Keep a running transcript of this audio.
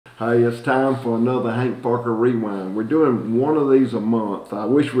Hey, it's time for another Hank Parker Rewind. We're doing one of these a month. I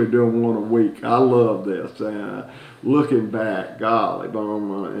wish we were doing one a week. I love this. Looking back, golly,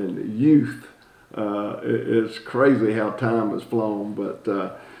 and youth, it's crazy how time has flown. But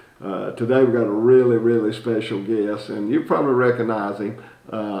today we've got a really, really special guest, and you probably recognize him.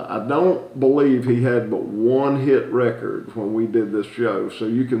 I don't believe he had but one hit record when we did this show, so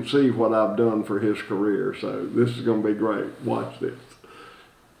you can see what I've done for his career. So this is going to be great. Watch this.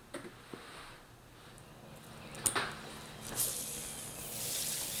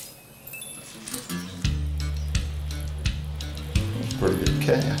 Pretty good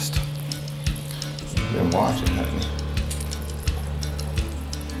cast. Been watching, haven't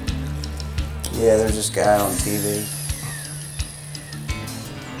you? Yeah, there's this guy on TV.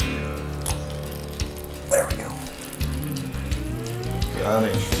 There we go. Got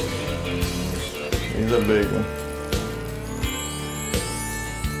him. He's a big one.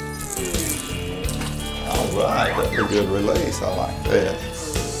 All right, that's a good release. I like that.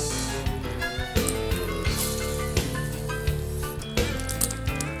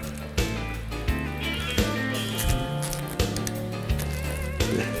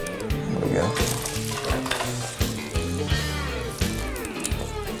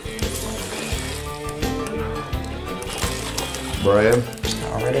 Brad?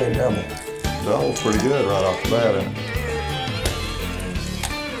 Already a double. Double's pretty good right off the bat, isn't it?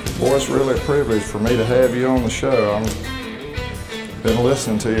 Boy, it's really a privilege for me to have you on the show. I've been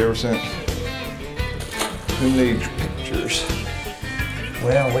listening to you ever since. Who needs pictures?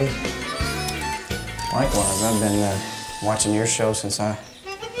 Well, likewise, I've been watching your show since Now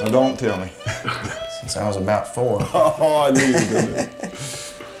don't tell me. since I was about 4. Oh, I knew you did.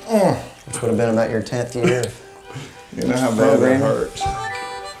 Which would have been about your 10th year. You know how bad that hurts.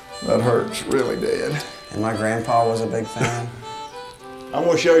 That hurts really bad. And my grandpa was a big fan. I'm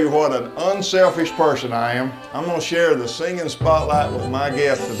going to show you what an unselfish person I am. I'm going to share the singing spotlight with my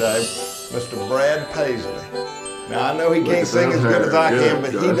guest today, Mr. Brad Paisley. Now, I know he can't sing as good as I can,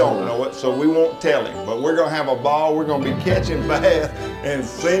 but he don't know it, so we won't tell him. But we're going to have a ball. We're going to be catching bass and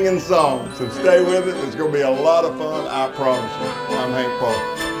singing songs. So stay with it. It's going to be a lot of fun, I promise you. I'm Hank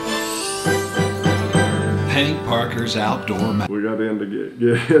Parker. Hank Parker's Outdoor Magic. We got in to get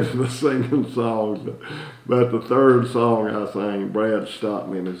into the singing songs. But the third song I sang, Brad stopped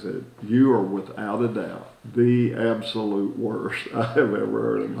me and he said, "You are without a doubt the absolute worst I have ever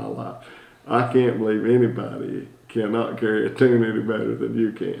heard in my life. I can't believe anybody cannot carry a tune any better than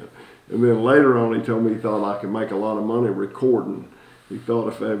you can." And then later on he told me he thought I could make a lot of money recording. He thought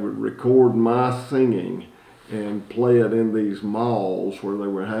if I would record my singing and play it in these malls where they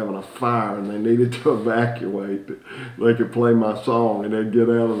were having a fire and they needed to evacuate, they could play my song and they'd get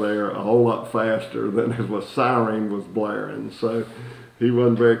out of there a whole lot faster than if a siren was blaring. So he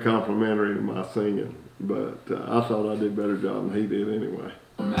wasn't very complimentary to my singing, but I thought I did a better job than he did anyway.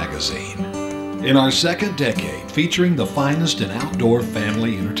 Magazine. In our second decade, featuring the finest in outdoor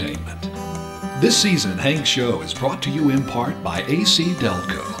family entertainment. This season, Hank's Show is brought to you in part by AC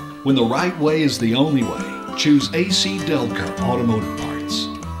Delco. When the right way is the only way, choose AC Delco Automotive Parts.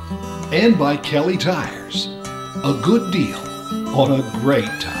 And by Kelly Tires, a good deal on a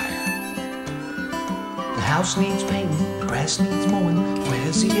great tire. The house needs painting, the grass needs mowing,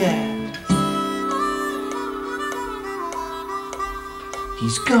 where's he at?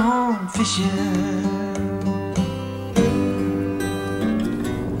 He's gone fishing.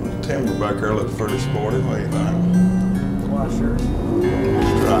 Timber back there looks pretty sporty. What do you think? Why, sure.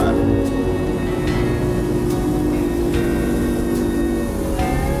 Let's try it.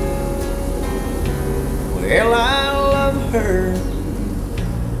 Well, I love her,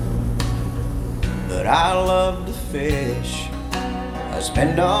 but I love to fish. I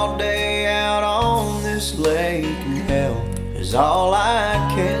spend all day out on this lake, and hell is all I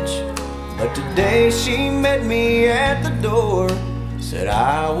catch. But today she met me at the door, said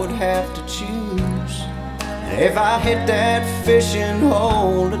I would have to choose. And if I hit that fishing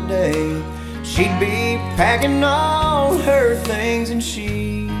hole today, she'd be packing all her things and she'd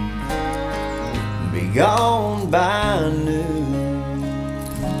be gone by noon.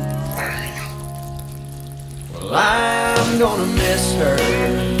 Well, I'm gonna miss her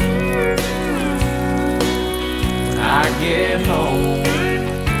when I get home.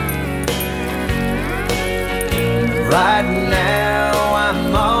 Right now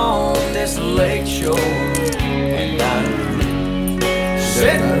I'm on this lake shore, and I'm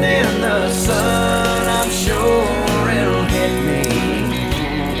sitting in the sun. I'm sure it'll hit me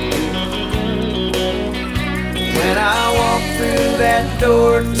when I walk through that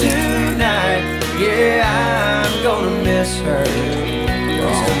door tonight. Yeah, I'm gonna miss her.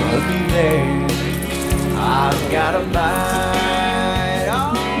 'Cause be there. I've got a bite.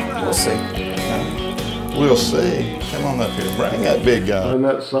 All We'll see. We'll see. Come on up here. Bring that big guy. And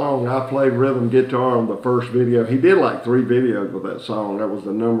that song, I played rhythm guitar on the first video. He did like 3 videos with that song. That was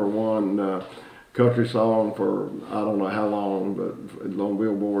the #1 country song for I don't know how long, but on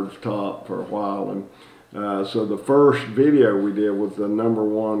Billboard's top for a while. And so the first video we did was the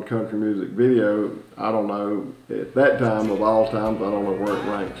 #1 country music video. I don't know, at that time of all times, I don't know where it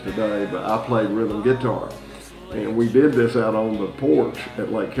ranks today, but I played rhythm guitar. And we did this out on the porch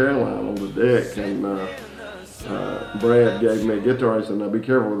at Lake Caroline on the deck, and Brad gave me a guitar. He said, "Now be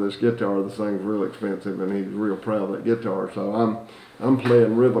careful with this guitar. This thing's real expensive," and he's real proud of that guitar. So I'm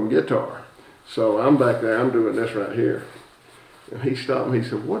playing rhythm guitar. So I'm back there. I'm doing this right here. And he stopped me. He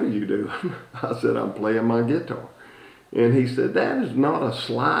said, "What are you doing?" I said, "I'm playing my guitar." And he said, "That is not a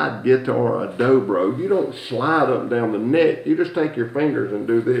slide guitar, a dobro. You don't slide up and down the neck. You just take your fingers and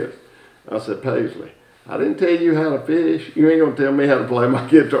do this." I said, "Paisley, I didn't tell you how to fish. You ain't gonna tell me how to play my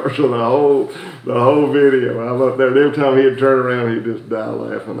guitar." So the whole video, I'm up there. And every time he'd turn around, he'd just die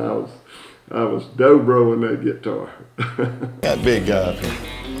laughing. I was dobroing that guitar. That big guy up here.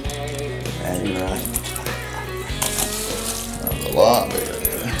 And you're right. That was a lot bigger.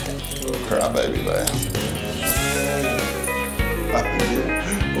 Little crybaby bass.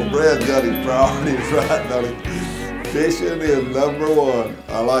 Well, Brad's got his priorities right, don't he? Fishing is #1.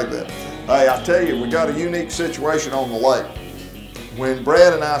 I like that. Hey, I tell you, we got a unique situation on the lake. When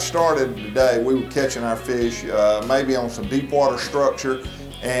Brad and I started today, we were catching our fish maybe on some deep water structure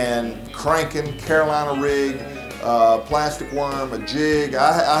and cranking, Carolina rig, plastic worm, a jig.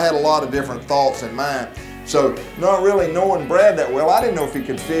 I had a lot of different thoughts in mind. So not really knowing Brad that well, I didn't know if he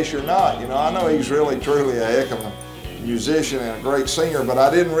could fish or not. You know, I know he's really truly a heck of a musician and a great singer, but I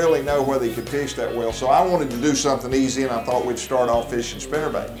didn't really know whether he could fish that well. So I wanted to do something easy, and I thought we'd start off fishing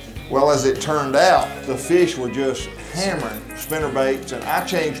spinnerbait. Well, as it turned out, the fish were just hammering spinnerbaits, and I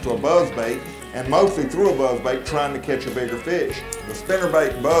changed to a buzzbait, and mostly threw a buzzbait trying to catch a bigger fish. The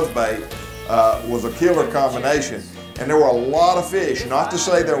spinnerbait and buzzbait was a killer combination, and there were a lot of fish. Not to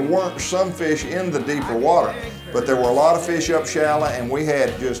say there weren't some fish in the deeper water, but there were a lot of fish up shallow, and we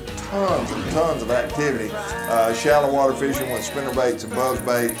had just tons and tons of activity. Shallow water fishing with spinnerbaits and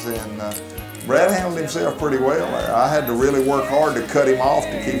buzzbaits, and Brad handled himself pretty well there. I had to really work hard to cut him off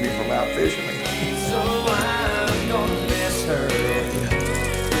to keep him from out fishing me. So I'm gonna miss her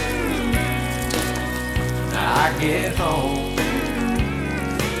when I get home.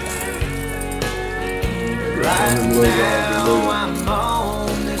 Right now I'm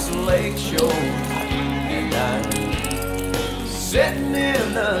on this lake shore, and I'm sitting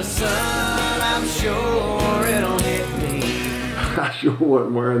in the sun. I'm sure it'll hit me. I sure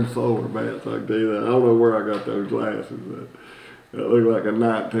wasn't wearing solar bats, I can tell you that. I don't know where I got those glasses, but it looked like a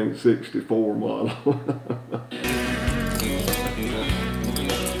 1964 model.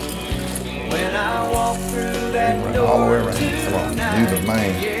 When I walk through that door, all the way around. Come on, you the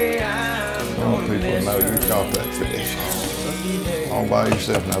man. yeah, I want people to know you caught that fish all by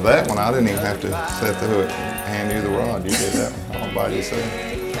yourself. Now that one, I didn't even have to set the hook and hand you the rod. You did that one all by yourself.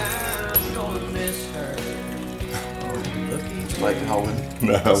 I'm gonna miss her. Like to hold it.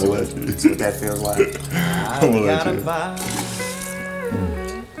 No, I will let you. See what that feels like. I will let Gotta you. buy.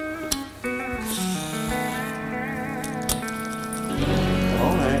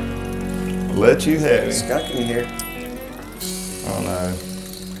 All right. Let you have him. Skunk in here. Oh no.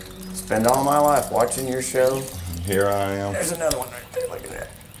 Spend all my life watching your show. Here I am. There's another one right there. Look at that.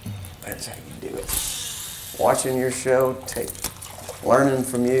 That's how you do it. Watching your show, learning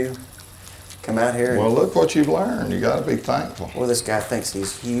from you. Come out here. Well, look what you've learned. You got to be thankful. Well, this guy thinks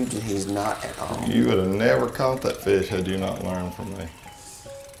he's huge and he's not at all. You would have never caught that fish had you not learned from me.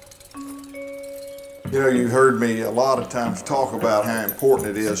 You know, you've heard me a lot of times talk about how important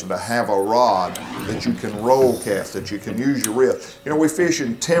it is to have a rod that you can roll cast, that you can use your wrist. You know, we fish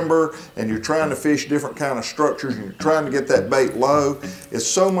in timber and you're trying to fish different kind of structures and you're trying to get that bait low. It's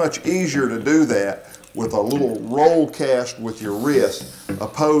so much easier to do that with a little roll cast with your wrist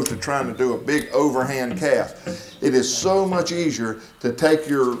opposed to trying to do a big overhand cast. It is so much easier to take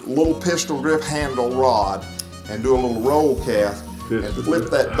your little pistol grip handle rod and do a little roll cast and flip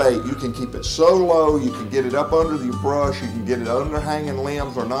that bait. You can keep it so low, you can get it up under the brush, you can get it under hanging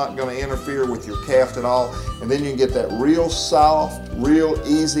limbs. They're not going to interfere with your cast at all. And then you can get that real soft, real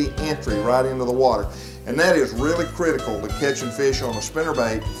easy entry right into the water. And that is really critical to catching fish on a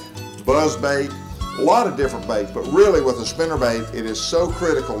spinnerbait, buzzbait, a lot of different baits, but really with a spinnerbait, it is so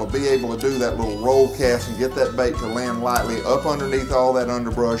critical to be able to do that little roll cast and get that bait to land lightly up underneath all that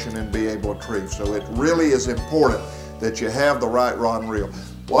underbrush and then be able to retrieve. So it really is important that you have the right rod and reel.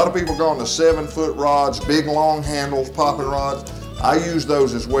 A lot of people go on the 7-foot rods, big long handles, popping rods. I use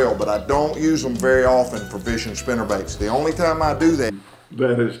those as well, but I don't use them very often for fishing spinnerbaits. The only time I do that.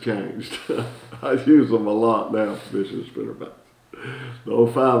 That has changed. I use them a lot now for fishing spinnerbaits. The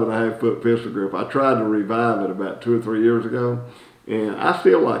old 5.5-foot pistol grip, I tried to revive it about 2 or 3 years ago, and I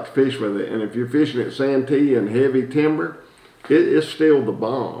still like to fish with it. And if you're fishing at Santee and heavy timber, it's still the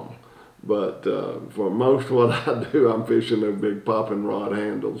bomb. But for most of what I do, I'm fishing those big popping rod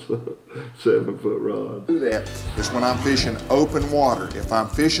handles, 7-foot rods. Do that is when I'm fishing open water. If I'm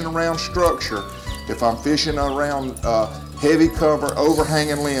fishing around structure, if I'm fishing around heavy cover,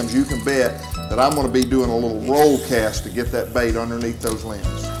 overhanging limbs, you can bet that I'm going to be doing a little roll cast to get that bait underneath those limbs.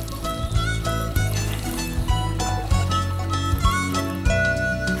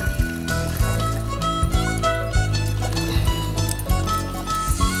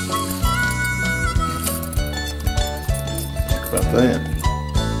 About that.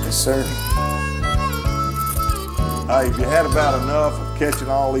 Yes, sir. Hey, if you had about enough of catching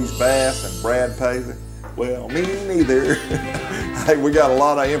all these bass and Brad Paisley, well, me neither. Hey, we got a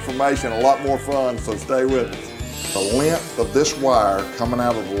lot of information, a lot more fun, so stay with us. The length of this wire coming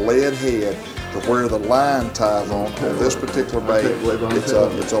out of the lead head to where the line ties on this particular bait,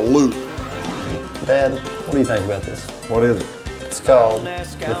 it's a loop. Dad, what do you think about this? What is it? It's called the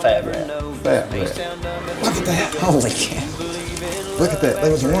Fat Rat. Fat Rat. Look at that. Holy cow. Look at that.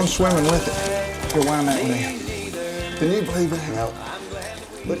 There was one swimming with it. Go wind that one in. Can you believe that? Nope.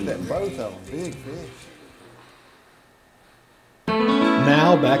 Look at that, both of them, big fish.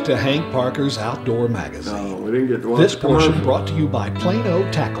 Now back to Hank Parker's Outdoor Magazine. No, we didn't get to watch This the portion commercial. brought to you by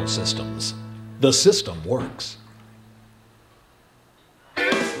Plano Tackle Systems. The system works.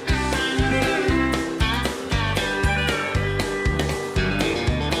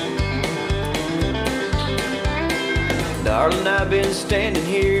 Darling, I've been standing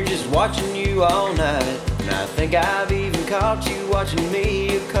here just watching you all night, and I think I've even caught you watching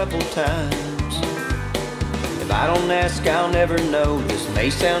me a couple times. If I don't ask, I'll never know. This may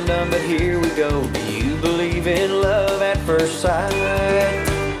sound dumb, but here we go. Do you believe in love at first sight?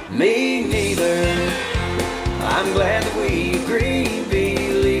 Me neither. I'm glad that we agree,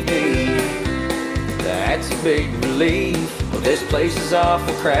 believe me. That's a big relief. Well, this place is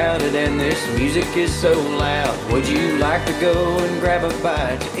awful crowded and this music is so loud. Would you like to go and grab a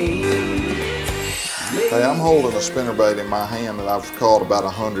bite to eat? Hey, I'm holding a spinnerbait in my hand that I've caught about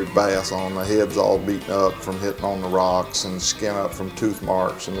 100 bass on. The head's all beaten up from hitting on the rocks and skin up from tooth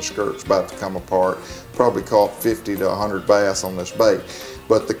marks, and the skirt's about to come apart. Probably caught 50 to 100 bass on this bait.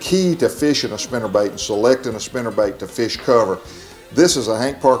 But the key to fishing a spinnerbait and selecting a spinnerbait to fish cover, this is a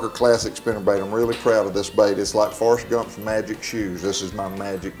Hank Parker Classic spinnerbait. I'm really proud of this bait. It's like Forrest Gump's magic shoes. This is my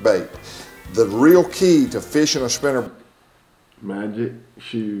magic bait. The real key to fishing a spinnerbait. Magic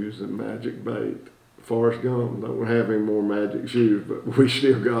shoes and magic bait. Forrest Gump don't have any more magic shoes, but we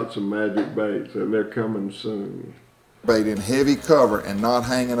still got some magic baits, and they're coming soon. Bait in heavy cover and not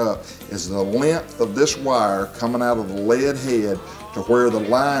hanging up is the length of this wire coming out of the lead head to where the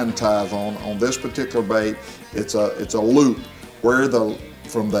line ties on this particular bait. It's a loop where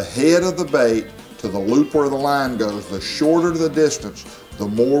from the head of the bait to the loop where the line goes, the shorter the distance, the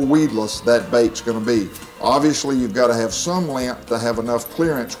more weedless that bait's going to be. Obviously, you've got to have some length to have enough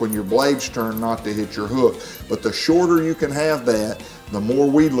clearance when your blades turn not to hit your hook. But the shorter you can have that, the more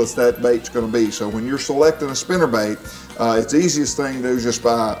weedless that bait's going to be. So when you're selecting a spinnerbait, it's the easiest thing to do is just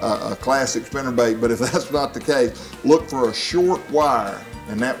buy a classic spinnerbait. But if that's not the case, look for a short wire,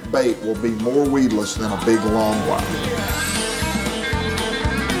 and that bait will be more weedless than a big long wire.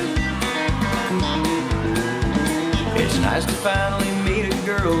 It's nice to finally meet a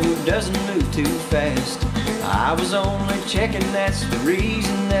girl who doesn't move too fast. I was only checking, that's the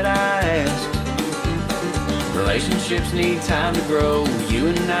reason that I asked. Relationships need time to grow. You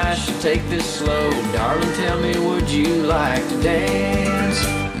and I should take this slow. Darling, tell me, would you like to dance?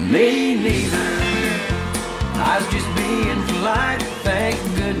 Me neither. I was just being polite, thank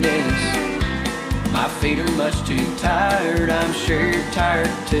goodness. My feet are much too tired, I'm sure you're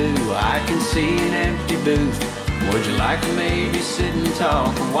tired too. I can see an empty booth. Would you like to maybe sit and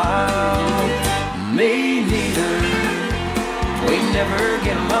talk a while? Me neither. We never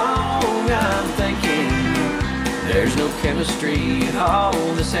get along, I'm thinking. There's no chemistry at all.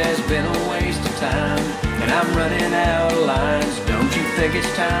 This has been a waste of time, and I'm running out of lines. Don't you think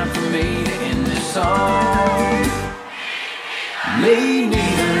it's time for me to end this song? Me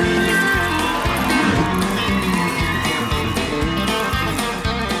neither.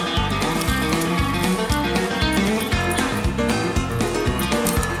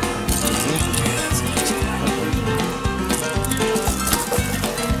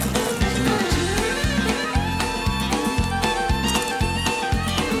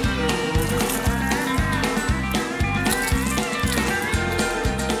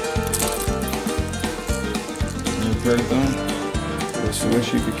 Just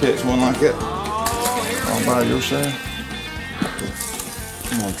wish you could catch one like that all by yourself.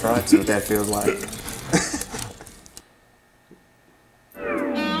 I'm gonna try to see what that feels like.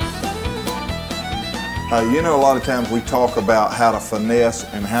 You know, a lot of times we talk about how to finesse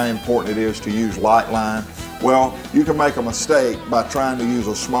and how important it is to use light line. Well, you can make a mistake by trying to use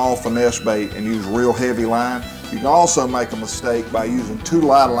a small finesse bait and use real heavy line. You can also make a mistake by using too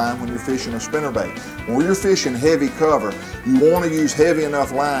light a line when you're fishing a spinnerbait. When you're fishing heavy cover, you want to use heavy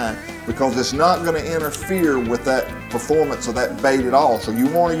enough line because it's not going to interfere with that performance of that bait at all. So you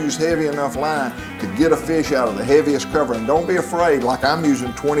want to use heavy enough line to get a fish out of the heaviest cover. And don't be afraid, like I'm using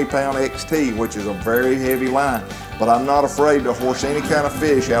 20-pound XT, which is a very heavy line, but I'm not afraid to horse any kind of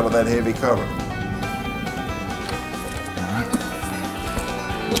fish out of that heavy cover. All right.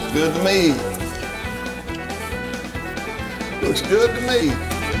 Looks good to me. Looks good to me.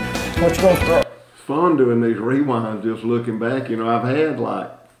 What you gonna throw? Fun doing these rewinds, just looking back. You know, I've had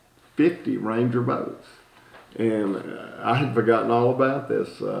like 50 Ranger boats, and I had forgotten all about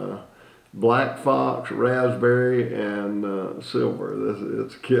this. Black Fox, Raspberry, and Silver.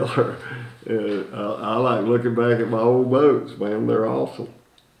 It's killer. I like looking back at my old boats, man. They're awesome.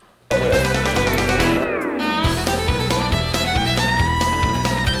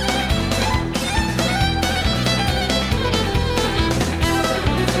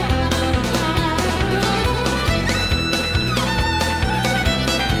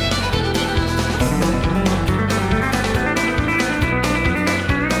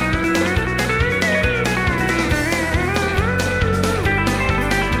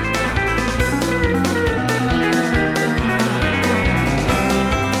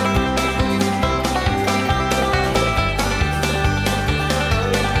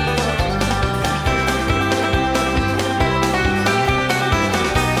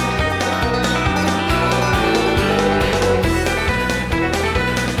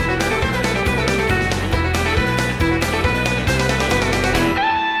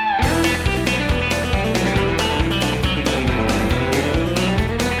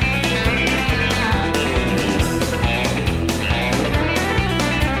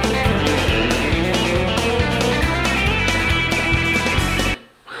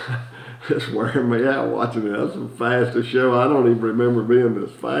 It's wearing me out watching it. That's the fastest show. I don't even remember being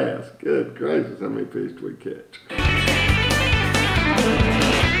this fast. Good gracious, how many fish did we catch?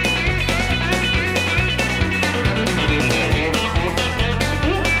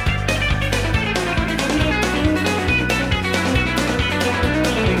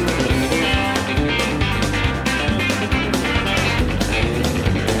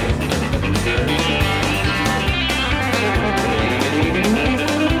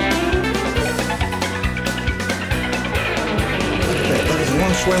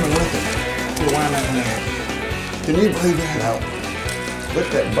 Swimming with it. Put a line out in there. Can you believe that? No. Look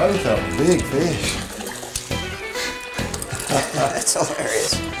at both of them. Big fish. That's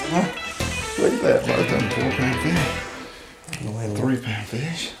hilarious. Look at that. Both of them 4-pound fish. 3-pound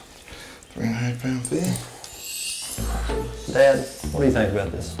fish. 3.5-pound fish. Dad, what do you think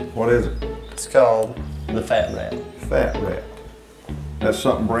about this? What is it? It's called the Fat Rat. Fat Rat. That's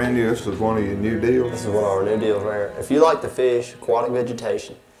something brand new. This is one of your new deals. This is one of our new deals right here. If you like to fish aquatic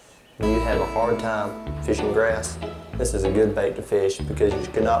vegetation and you have a hard time fishing grass, this is a good bait to fish because you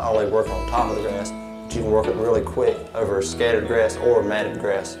can not only work on top of the grass, but you can work it really quick over scattered grass or matted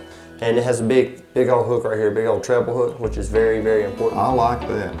grass. And it has a big old hook right here, big old treble hook, which is very, very important. I like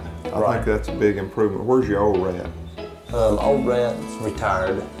that. I think that's a big improvement. Where's your old rat? Old rat's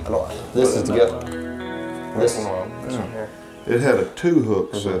retired. This is the good. This one right here. It had a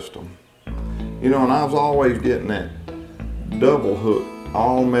 2-hook system. You know, and I was always getting that double hook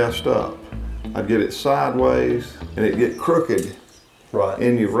all messed up. I'd get it sideways and it'd get crooked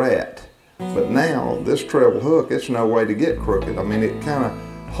in your rat. But now, this treble hook, it's no way to get crooked. I mean, it kind of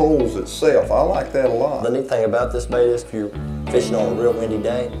holds itself. I like that a lot. The neat thing about this bait is if you're fishing on a real windy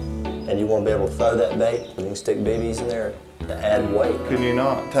day and you want to be able to throw that bait, you can stick BBs in there to add weight. Can you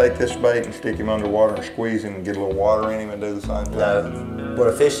not take this bait and stick him underwater and squeeze him and get a little water in him and do the same thing? No. When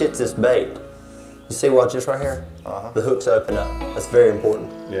a fish hits this bait, you see watch this right here? The hooks open up. That's very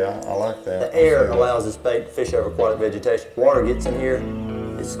important. Yeah, I like that. The air allows this bait to fish over aquatic vegetation. Water gets in here,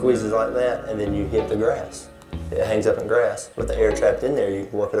 it squeezes like that, and then you hit the grass. It hangs up in grass. With the air trapped in there, you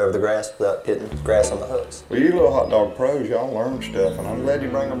can work it over the grass without getting grass on the hooks. Well, you little hot dog pros, y'all learn stuff, and I'm glad you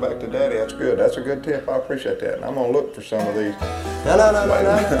bring them back to Daddy. That's good. That's a good tip. I appreciate that. And I'm going to look for some of these. No.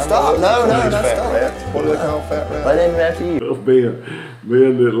 Stop. No, stop. Rats. What do they call fat rats? They named after you. Well,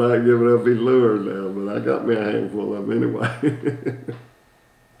 Ben didn't like giving up his lure now, but I got me a handful of them anyway.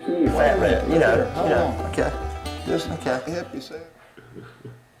 Fat rat, you know. Okay. Just help yourself.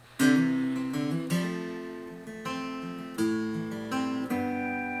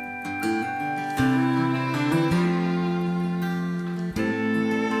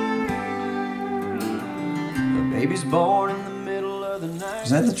 Baby's born in the middle of the night. Is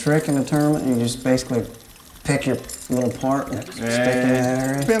that the trick in the tournament? You just basically pick your little part and stick it in that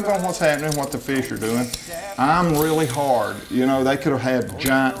area? Depends on what's happening, what the fish are doing. I'm really hard. You know, they could have had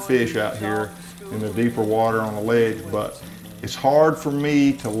giant fish out here in the deeper water on the ledge, but it's hard for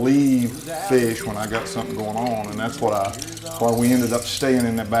me to leave fish when I got something going on, and that's why we ended up staying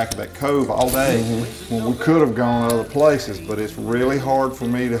in the back of that cove all day when we could have gone other places, but it's really hard for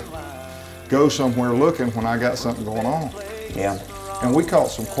me to go somewhere looking when I got something going on. Yeah. And we caught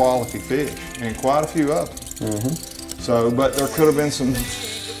some quality fish, and quite a few of them. So, but there could have been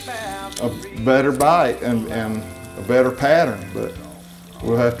a better bite and a better pattern, but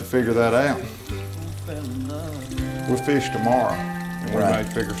we'll have to figure that out. We'll fish tomorrow, and we may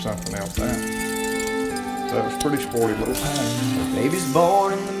figure something else out. So it was pretty sporty little time. Baby's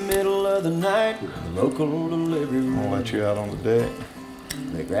born in the middle of the night. The local delivery room. I'll let you out on the deck.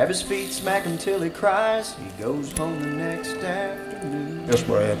 They grab his feet, smack him till he cries. He goes home the next afternoon. Yes,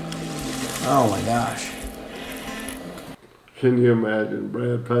 Brad. Oh my gosh. Can you imagine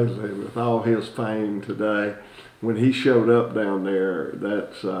Brad Paisley with all his fame today? When he showed up down there,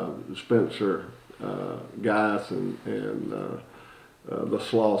 that's Spencer Geis and the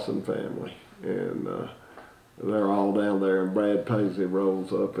Slauson family. And they're all down there, and Brad Paisley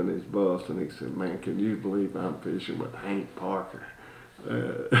rolls up in his bus and he said, "Man, can you believe I'm fishing with Hank Parker?"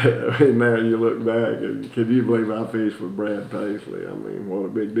 And now you look back and can you believe I fished with Brad Paisley? I mean, what a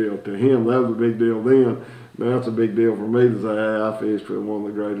big deal. To him, that was a big deal then. Now it's a big deal for me to say, hey, I fished with one of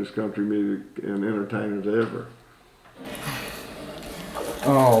the greatest country music and entertainers ever.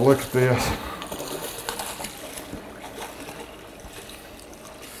 Oh, look at this.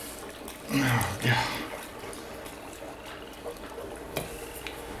 Oh, God.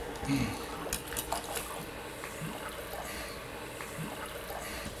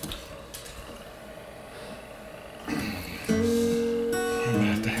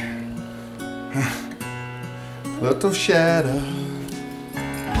 Right there. Little shadow.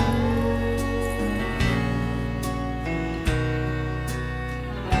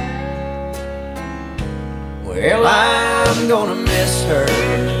 Well, I'm gonna miss her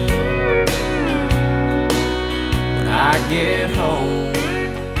when I get home.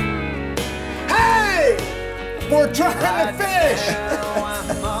 Hey! We're trying to fish! Now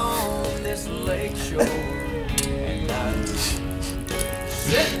I'm on this lake shore, and I'm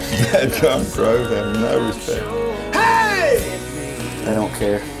That John Crow had no respect. Hey! They don't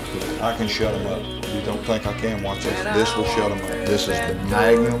care. I can shut them up. You don't think I can? Watch this. This will shut them up. This is the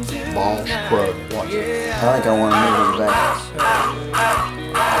Magnum Boss Crow. Watch it. I think I want to move it back.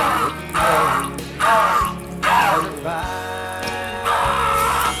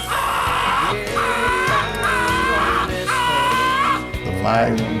 The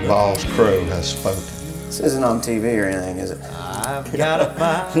Magnum Boss Crow has spoken. This isn't on TV or anything, is it? I've gotta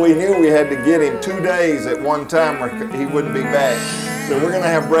find. We knew we had to get him 2 days at one time or he wouldn't be back. So we're going to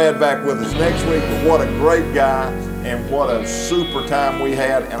have Brad back with us next week. But what a great guy and what a super time we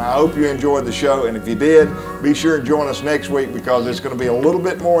had. And I hope you enjoyed the show. And if you did, be sure and join us next week because it's going to be a little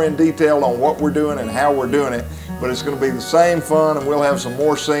bit more in detail on what we're doing and how we're doing it. But it's going to be the same fun and we'll have some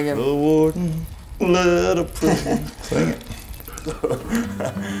more singing. The warden, let a prison. Sing it.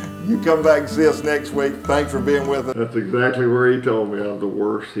 You come back and see us next week. Thanks for being with us. That's exactly where he told me I was the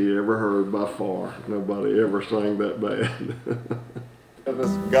worst he ever heard by far. Nobody ever sang that bad.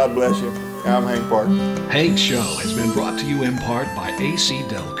 God bless you. I'm Hank Parker. Hank's Show has been brought to you in part by AC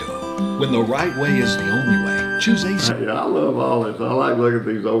Delco. When the right way is the only way, choose AC. Yeah, I love all this. I like looking at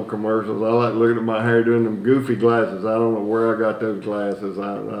these old commercials. I like looking at my hair doing them goofy glasses. I don't know where I got those glasses.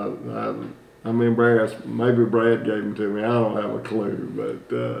 I mean, maybe Brad gave them to me. I don't have a clue, but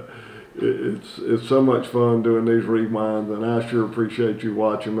it's so much fun doing these rewinds, and I sure appreciate you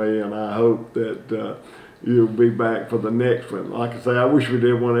watching me, and I hope that you'll be back for the next one. Like I say, I wish we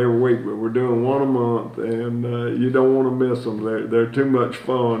did one every week, but we're doing one a month, and you don't want to miss them. They're too much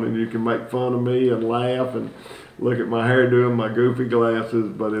fun, and you can make fun of me and laugh and look at my hair doing my goofy glasses,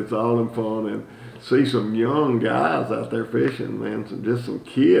 but it's all in fun. And see some young guys out there fishing, man, just some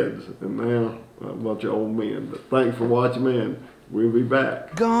kids, and now a bunch of old men. But thanks for watching me, and we'll be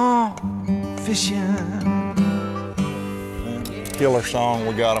back. Gone fishing. Killer song,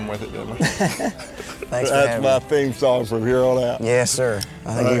 we got them with it, didn't we? Thanks for That's having my me. theme song from here on out. Yes, sir.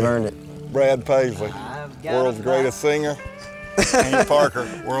 I think you've earned it. Brad Paisley, world's greatest singer, Hank Parker,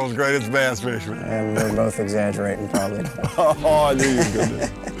 world's greatest bass fisherman. And we're both exaggerating, probably. Oh, I knew you were going to do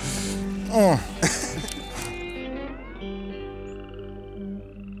it.